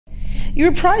You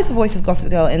reprise the voice of Gossip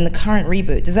Girl in the current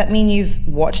reboot. Does that mean you've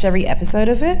watched every episode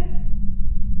of it?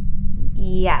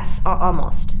 Yes,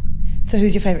 almost. So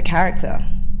who's your favorite character?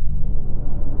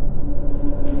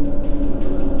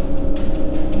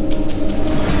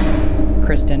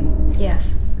 Kristen.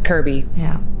 Yes. Kirby.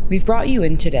 Yeah. We've brought you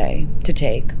in today to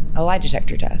take a lie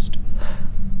detector test.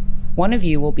 One of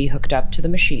you will be hooked up to the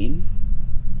machine,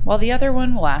 while the other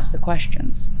one will ask the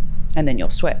questions, and then you'll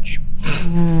switch.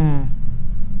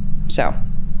 So,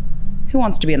 who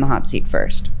wants to be in the hot seat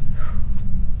first?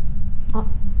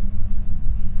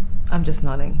 I'm just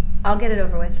nodding. I'll get it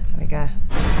over with. There we go.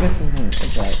 This isn't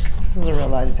a joke. This is a real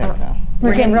lie detector.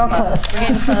 We're getting real close. We're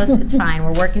getting close. It's fine.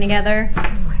 We're working together. Oh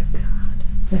my God.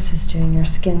 This is doing your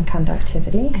skin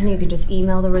conductivity. And you could just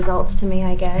email the results to me,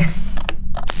 I guess.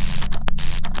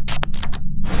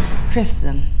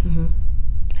 Kristen, I'm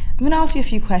going to ask you a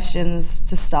few questions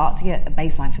to start to get a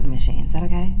baseline for the machine. Is that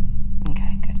okay?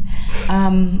 Okay, good.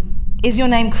 Is your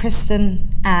name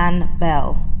Kristen Ann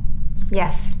Bell?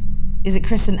 Yes. Is it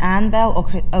Kristen Ann Bell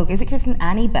or is it Kristen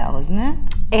Annie Bell, isn't it?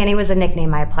 Annie was a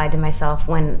nickname I applied to myself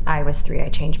when I was 3. I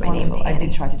changed my name to Annie. I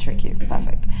did try to trick you.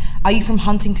 Perfect. Are you from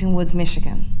Huntington Woods,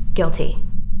 Michigan? Guilty.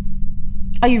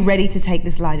 Are you ready to take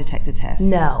this lie detector test?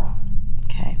 No.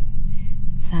 Okay.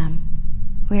 Sam?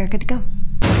 We are good to go.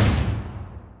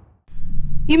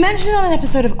 You mentioned on an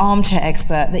episode of Armchair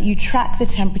Expert that you track the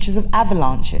temperatures of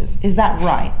avalanches. Is that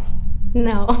right?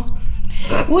 No.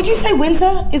 Would you say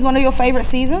winter is one of your favorite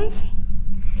seasons?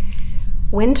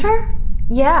 Winter?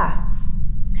 Yeah.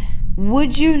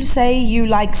 Would you say you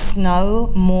like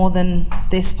snow more than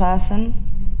this person?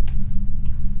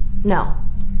 No.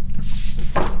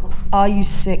 Are you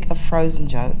sick of Frozen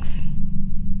jokes?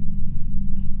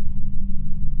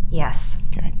 Yes.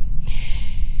 Great.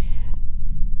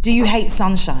 Do you hate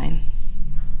sunshine?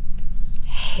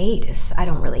 Hate is, I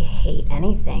don't really hate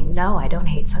anything. No, I don't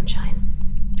hate sunshine.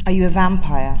 Are you a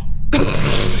vampire?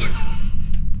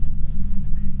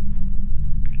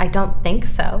 I don't think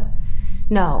so.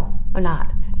 No, I'm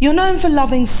not. You're known for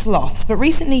loving sloths, but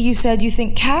recently you said you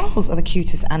think cows are the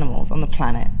cutest animals on the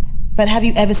planet. But have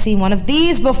you ever seen one of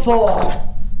these before?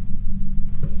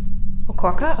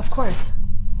 Orca? Of course.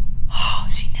 Oh,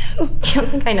 she knew. You don't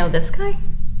think I know this guy?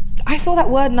 I saw that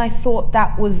word and I thought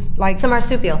that was like... It's a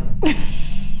marsupial.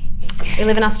 They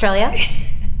live in Australia.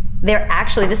 They're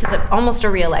actually, this is almost a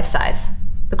real life size.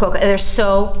 The quokka. They're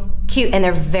so cute and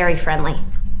they're very friendly.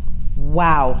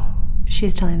 Wow.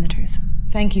 She's telling the truth.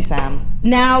 Thank you, Sam.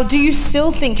 Now, do you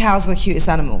still think cows are the cutest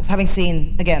animals, having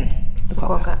seen, again, the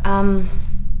quokka?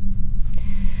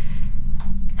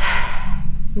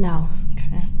 No.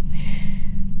 Okay.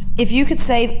 If you could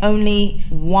save only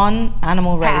one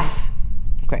animal race... Pass.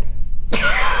 Great.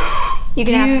 You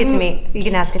can ask it to me. You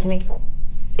can ask it to me.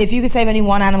 If you could save only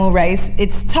one animal race,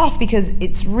 it's tough because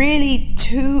it's really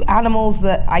 2 animals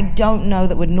that I don't know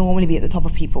that would normally be at the top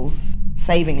of people's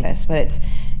saving list, but it's,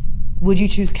 would you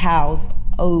choose cows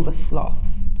over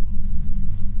sloths?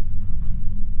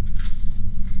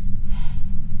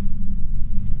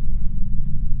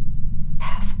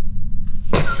 Pass.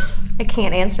 I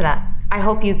can't answer that. I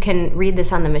hope you can read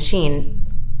this on the machine.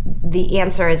 The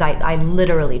answer is I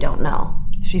literally don't know.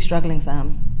 She's struggling,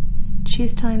 Sam.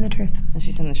 She's telling the truth.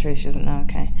 She's telling the truth, she doesn't know,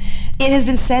 okay. It has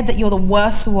been said that you're the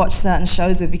worst to watch certain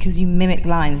shows with because you mimic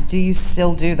lines. Do you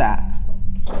still do that?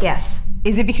 Yes.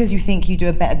 Is it because you think you do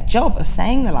a better job of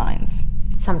saying the lines?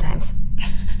 Sometimes.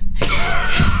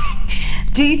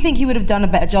 Do you think you would have done a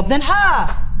better job than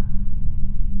her?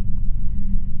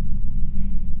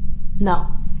 No.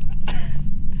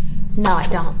 No, I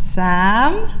don't.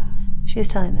 Sam? She's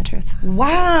telling the truth.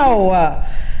 Wow.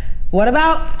 What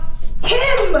about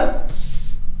him?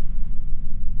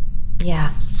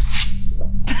 Yeah.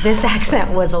 This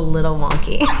accent was a little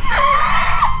wonky.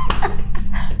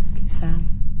 Sam?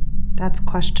 That's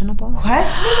questionable.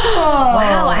 Questionable.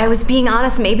 Wow, I was being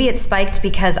honest. Maybe it spiked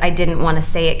because I didn't want to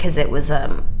say it because it was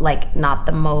like not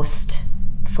the most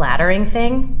flattering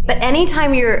thing. But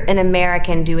anytime you're an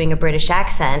American doing a British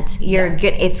accent,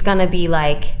 it's gonna be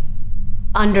like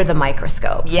under the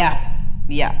microscope. Yeah.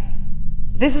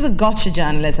 This is a gotcha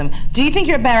journalism. Do you think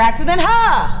you're a better actor than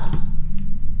her?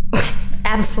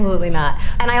 Absolutely not.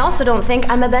 And I also don't think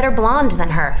I'm a better blonde than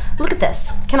her. Look at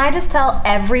this. Can I just tell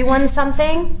everyone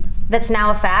something that's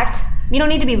now a fact? You don't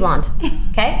need to be blonde,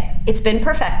 okay? It's been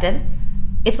perfected.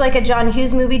 It's like a John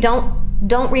Hughes movie.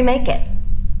 Don't remake it.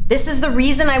 This is the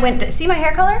reason I went, see my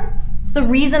hair color? It's the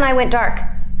reason I went dark.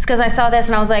 It's because I saw this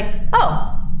and I was like,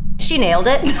 oh, she nailed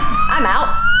it. I'm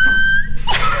out.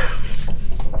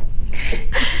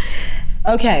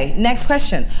 Okay, next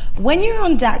question. When you were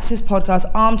on Dax's podcast,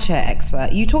 Armchair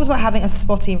Expert, you talked about having a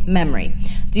spotty memory.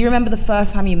 Do you remember the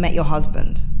first time you met your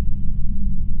husband?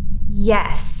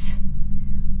 Yes.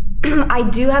 I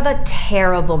do have a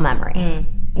terrible memory,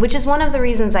 which is one of the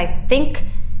reasons I think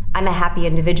I'm a happy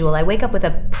individual. I wake up with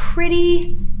a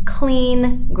pretty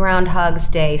clean Groundhog's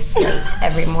Day slate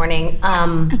every morning.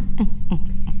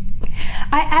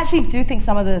 I actually do think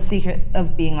some of the secret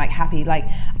of being like happy, like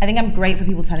I think I'm great for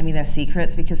people telling me their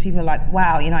secrets because people are like,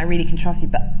 wow, you know, I really can trust you,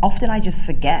 but often I just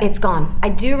forget. It's gone. I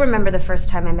do remember the first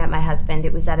time I met my husband.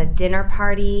 It was at a dinner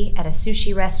party at a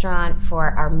sushi restaurant for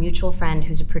our mutual friend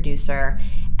who's a producer,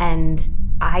 and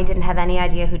I didn't have any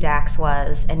idea who Dax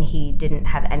was, and he didn't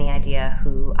have any idea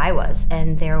who I was,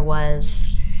 and there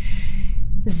was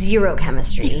zero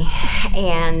chemistry,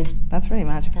 and that's really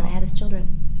magical. then I had his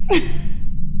children.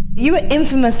 You were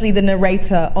infamously the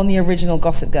narrator on the original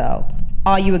Gossip Girl.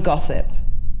 Are you a gossip?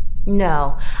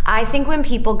 No. I think when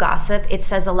people gossip, it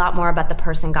says a lot more about the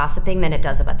person gossiping than it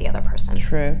does about the other person.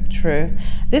 True, true.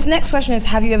 This next question is,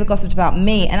 have you ever gossiped about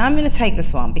me? And I'm going to take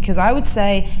this one because I would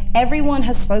say everyone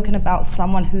has spoken about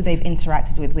someone who they've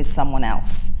interacted with someone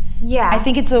else. Yeah. I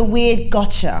think it's a weird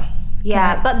gotcha.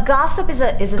 Yeah, but gossip is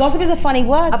a Gossip is a funny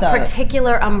word, though. A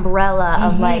particular umbrella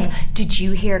of like, did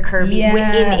you hear Kirby?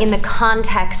 Yes. In the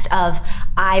context of,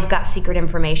 I've got secret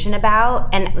information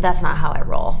about, and that's not how I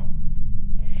roll.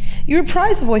 You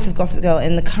reprise the voice of Gossip Girl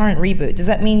in the current reboot. Does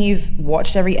that mean you've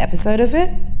watched every episode of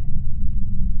it?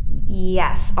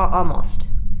 Yes, almost.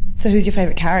 So who's your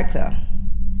favorite character?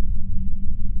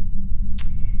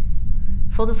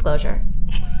 Full disclosure.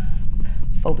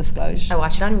 Full disclosure. I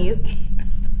watch it on mute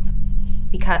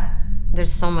because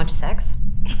there's so much sex.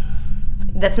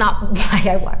 That's not why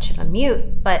I watch it on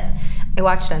mute, but I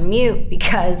watch it on mute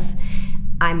because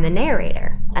I'm the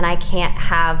narrator and I can't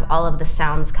have all of the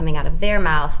sounds coming out of their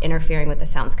mouth interfering with the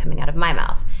sounds coming out of my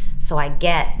mouth. So I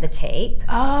get the tape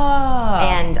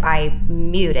and I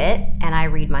mute it and I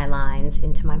read my lines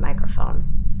into my microphone.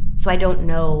 So I don't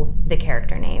know the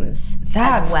character names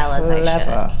as well as I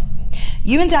should.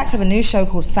 You and Dax have a new show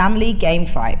called Family Game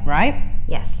Fight, right?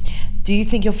 Yes. Do you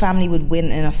think your family would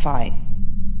win in a fight?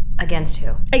 Against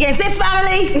who? Against this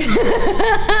family?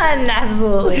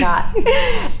 Absolutely not.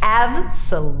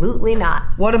 Absolutely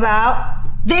not. What about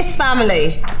this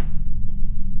family?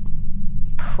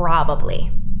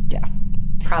 Probably. Yeah.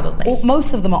 Probably. Well,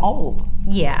 most of them are old.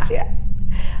 Yeah. Yeah.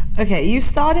 Okay, you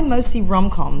starred in mostly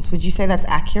rom-coms. Would you say that's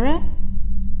accurate?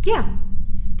 Yeah.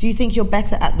 Do you think you're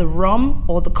better at the rom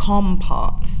or the com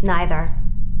part? Neither.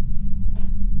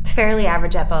 Fairly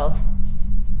average at both.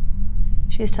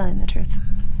 She's telling the truth.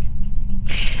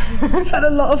 You've had a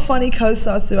lot of funny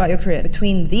co-stars throughout your career.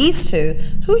 Between these two,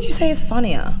 who would you say is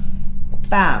funnier?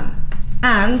 Bam.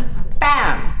 And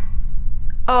bam.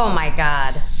 Oh my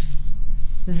God.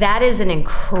 That is an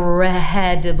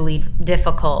incredibly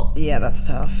difficult Yeah, that's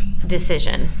tough.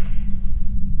 decision.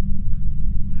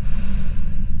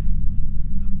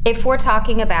 If we're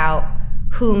talking about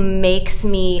who makes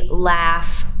me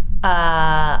laugh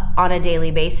on a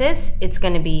daily basis, it's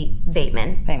going to be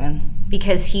Bateman. Bateman.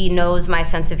 Because he knows my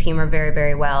sense of humor very,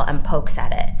 very well and pokes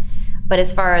at it. But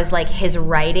as far as like his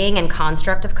writing and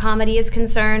construct of comedy is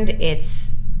concerned,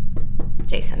 it's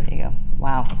Jason. There you go.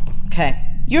 Wow. Okay.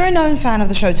 You're a known fan of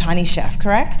the show Tiny Chef,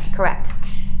 correct? Correct.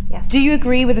 Yes. Do you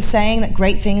agree with the saying that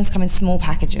great things come in small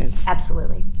packages?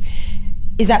 Absolutely.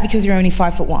 Is that because you're only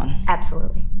 5'1"?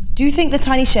 Absolutely. Do you think the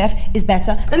Tiny Chef is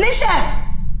better than this chef?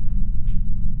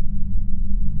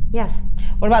 Yes.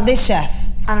 What about this chef?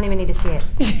 I don't even need to see it.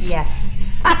 Yes.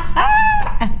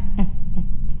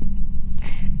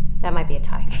 That might be a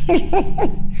tie.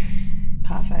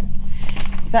 Perfect.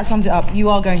 That sums it up. You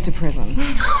are going to prison.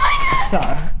 So,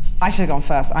 I should have gone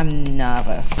first. I'm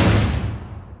nervous.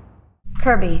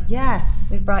 Kirby, Yes.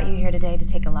 we've brought you here today to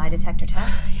take a lie detector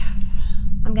test. Yes.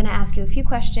 I'm going to ask you a few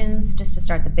questions just to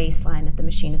start the baseline of the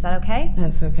machine. Is that okay?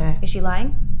 That's okay. Is she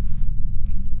lying?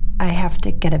 I have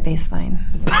to get a baseline.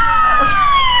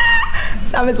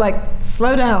 Sam is like,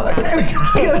 slow down.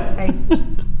 I was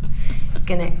just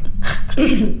gonna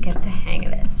get the hang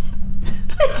of it.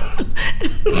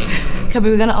 Kirby,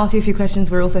 we're going to ask you a few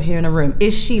questions. We're also here in a room.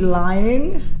 Is she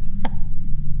lying?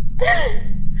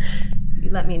 You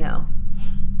let me know.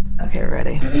 Okay,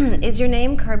 ready. Is your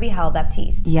name Kirby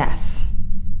Howell-Baptiste? Yes.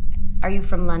 Are you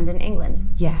from London,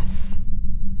 England? Yes.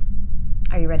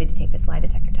 Are you ready to take this lie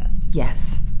detector test?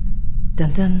 Yes.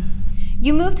 Dun dun.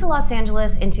 You moved to Los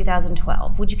Angeles in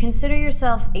 2012. Would you consider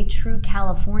yourself a true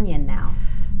Californian now?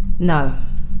 No.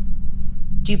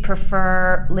 Do you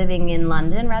prefer living in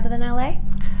London rather than LA?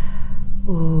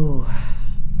 Ooh.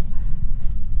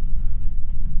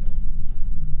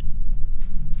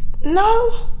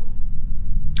 No.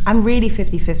 I'm really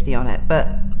 50-50 on it, but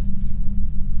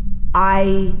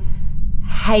I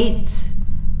hate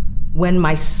when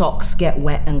my socks get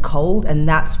wet and cold, and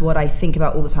that's what I think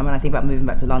about all the time when I think about moving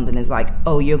back to London, is like,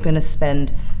 oh, you're gonna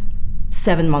spend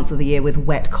 7 months of the year with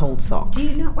wet, cold socks. Do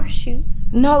you not wear shoes?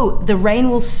 No, the rain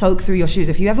will soak through your shoes.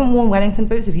 If you haven't worn Wellington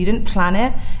boots, if you didn't plan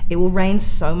it, it will rain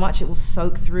so much, it will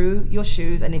soak through your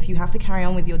shoes, and if you have to carry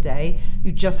on with your day,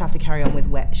 you just have to carry on with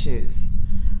wet shoes.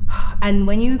 And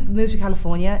when you move to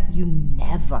California, you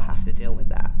never have to deal with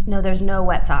that. No, there's no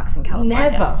wet socks in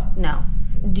California. Never. No.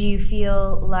 Do you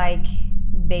feel like,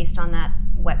 based on that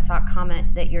wet sock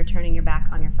comment, that you're turning your back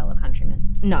on your fellow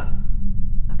countrymen? No.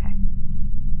 Okay.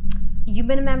 You've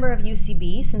been a member of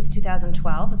UCB since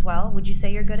 2012 as well. Would you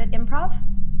say you're good at improv?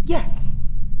 Yes.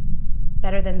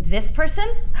 Better than this person?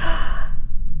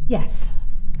 Yes.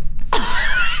 I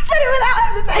said it without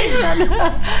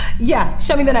hesitation. Yeah,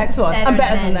 show me the next one. I'm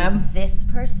better than them. This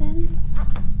person?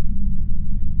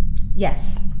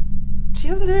 Yes. She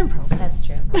doesn't do improv. That's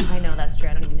true. I know that's true.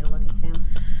 I don't even need to look at Sam.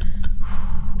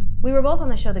 We were both on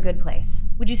the show The Good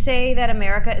Place. Would you say that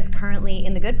America is currently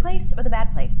in the good place or the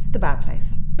bad place? The bad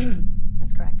place.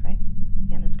 That's correct, right?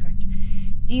 Yeah, that's correct.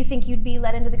 Do you think you'd be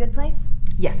let into the good place?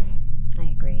 Yes. I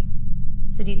agree.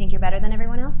 So do you think you're better than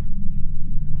everyone else?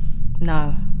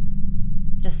 No.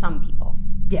 Just some people.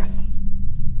 Yes.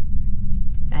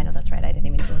 I know that's right. I didn't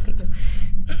even need to look at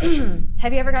you.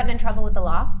 Have you ever gotten in trouble with the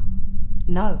law?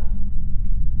 No.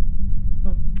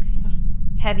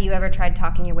 Have you ever tried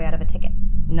talking your way out of a ticket?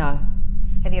 No.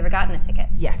 Have you ever gotten a ticket?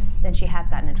 Yes. Then she has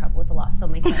gotten in trouble with the law. So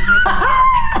make a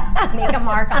mark. Make a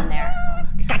mark on there.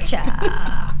 Okay.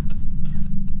 Gotcha.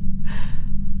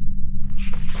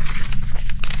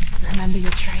 Remember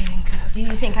your training, Kirby. Do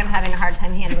you think I'm having a hard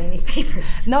time handling these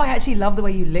papers? No, I actually love the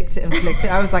way you licked it and flicked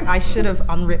it. I was like, I should have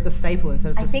unripped the staple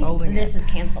instead of just folding it. I think this is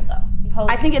canceled though.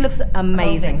 I think it looks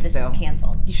amazing this still. This is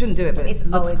canceled. You shouldn't do it, but it's it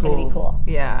looks always cool. going to be cool.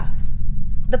 Yeah.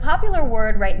 The popular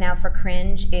word right now for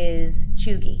cringe is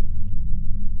chuggy.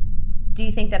 Do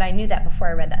you think that I knew that before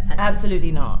I read that sentence?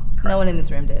 Absolutely not. Correct. No one in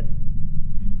this room did.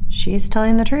 She's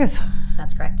telling the truth.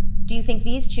 That's correct. Do you think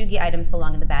these chuggy items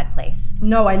belong in the bad place?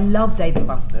 No, I love Dave &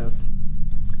 Buster's.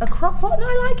 A crock pot? No,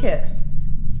 I like it.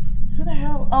 Who the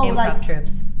hell? Oh, Improv like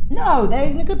troops. No, they're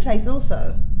in a good place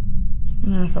also.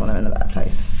 No, some of them are in the bad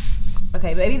place.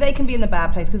 Okay, maybe they can be in the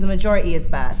bad place because the majority is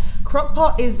bad.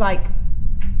 Crockpot is like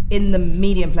in the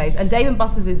medium place, and Dave &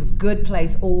 Buster's is good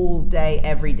place all day,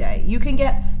 every day. You can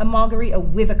get a margarita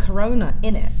with a Corona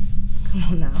in it. Come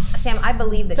on now. Sam, I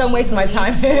believe that Don't waste my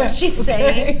time here. What she's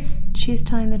saying. She's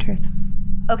telling the truth.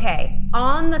 Okay,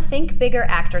 on the Think Bigger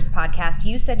Actors podcast,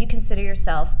 you said you consider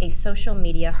yourself a social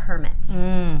media hermit.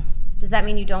 Does that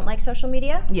mean you don't like social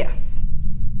media? Yes.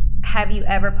 Have you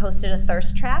ever posted a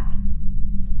thirst trap?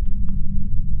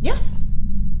 Yes.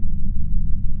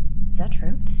 Is that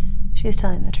true? She's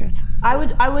telling the truth. I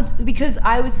would, because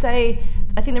I would say,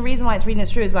 I think the reason why it's reading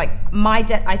is true is like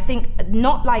I think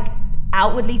not like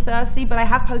outwardly thirsty, but I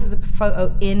have posted a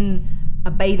photo in a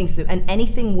bathing suit, and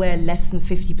anything where less than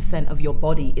 50% of your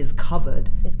body is covered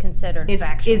is considered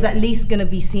factually. Is at least going to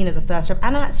be seen as a thirst trap.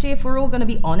 And actually, if we're all going to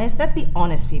be honest, let's be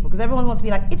honest, people, because everyone wants to be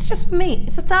like, it's just for me.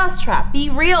 It's a thirst trap. Be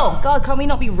real. God, can't we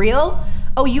not be real?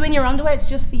 Oh, you in your underwear, it's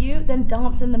just for you? Then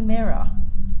dance in the mirror.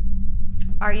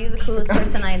 Are you the coolest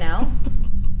person I know?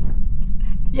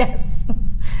 Yes.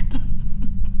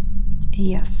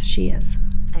 Yes, she is.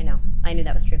 I know. I knew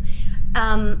that was true.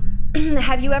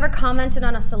 Have you ever commented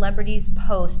on a celebrity's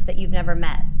post that you've never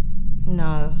met?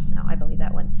 No. No, I believe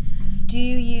that one. Do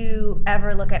you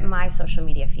ever look at my social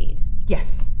media feed?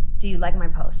 Yes. Do you like my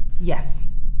posts? Yes.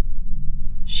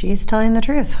 She's telling the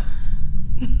truth.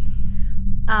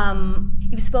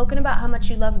 You've spoken about how much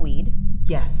you love weed.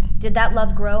 Yes. Did that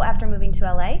love grow after moving to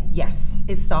LA? Yes.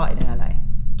 It started in LA.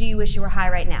 Do you wish you were high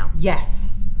right now?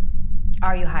 Yes.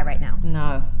 Are you high right now?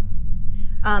 No.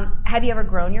 Have you ever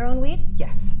grown your own weed?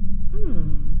 Yes.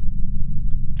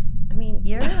 I mean,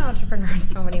 you're an entrepreneur in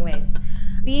so many ways.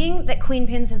 Being that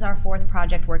Queenpins is our fourth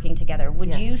project working together,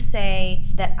 would you say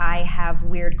that I have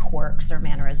weird quirks or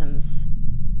mannerisms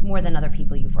more than other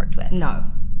people you've worked with? No.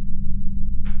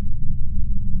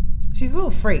 She's a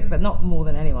little freak, but not more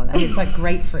than anyone. I mean, it's like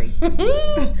great freak.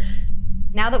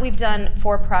 Now that we've done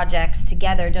 4 projects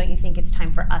together, don't you think it's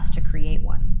time for us to create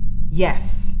one?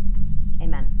 Yes.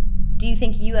 Amen. Do you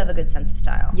think you have a good sense of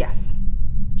style? Yes.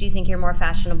 Do you think you're more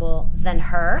fashionable than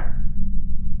her?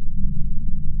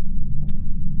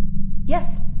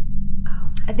 Yes. Oh.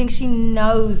 I think she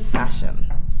knows fashion.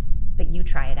 But you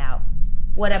try it out.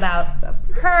 What about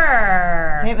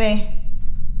her? Hit me.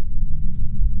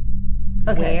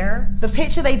 Okay. Where? The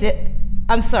picture they did.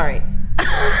 I'm sorry.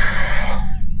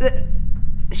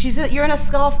 You're in a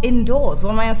scarf indoors.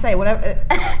 What am I gonna say? Whatever.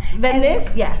 Then this?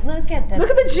 Yes. Look at Look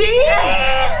at the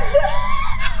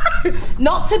jeans!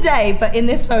 Not today, but in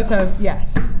this photo,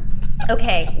 yes.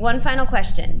 Okay, one final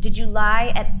question. Did you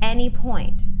lie at any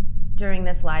point during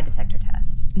this lie detector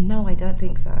test? No, I don't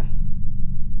think so.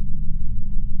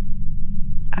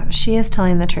 She is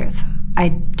telling the truth. I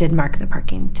did mark the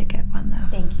parking ticket one, though.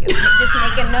 Thank you. Just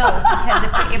make a note, because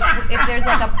if there's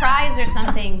like a prize or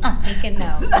something, make a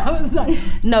note. I was like,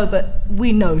 no, but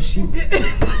we know she did.